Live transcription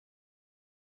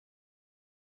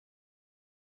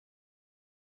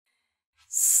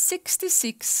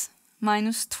66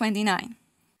 minus 29.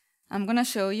 I'm gonna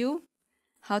show you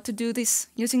how to do this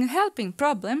using a helping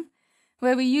problem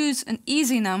where we use an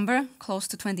easy number close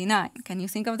to 29. Can you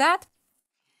think of that?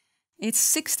 It's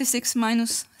 66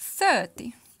 minus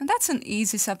 30. And that's an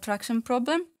easy subtraction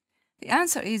problem. The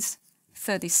answer is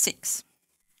 36.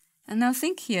 And now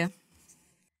think here.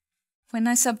 When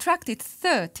I subtracted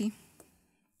 30,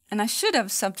 and I should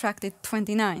have subtracted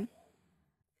 29.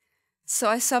 So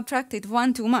I subtracted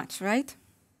 1 too much, right?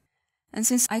 And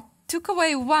since I took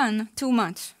away 1 too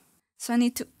much, so I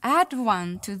need to add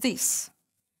 1 to this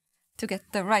to get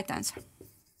the right answer.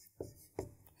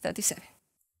 37.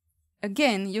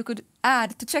 Again, you could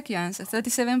add to check your answer.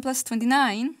 37 plus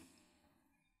 29,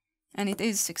 and it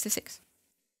is 66.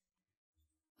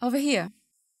 Over here,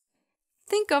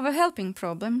 think of a helping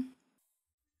problem.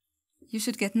 You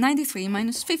should get 93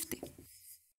 minus 50.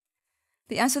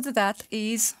 The answer to that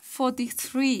is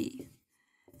 43.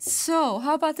 So,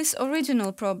 how about this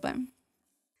original problem?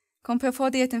 Compare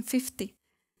 48 and 50.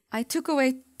 I took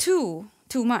away 2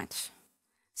 too much.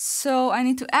 So I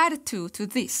need to add 2 to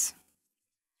this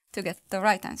to get the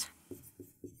right answer.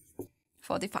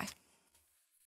 45.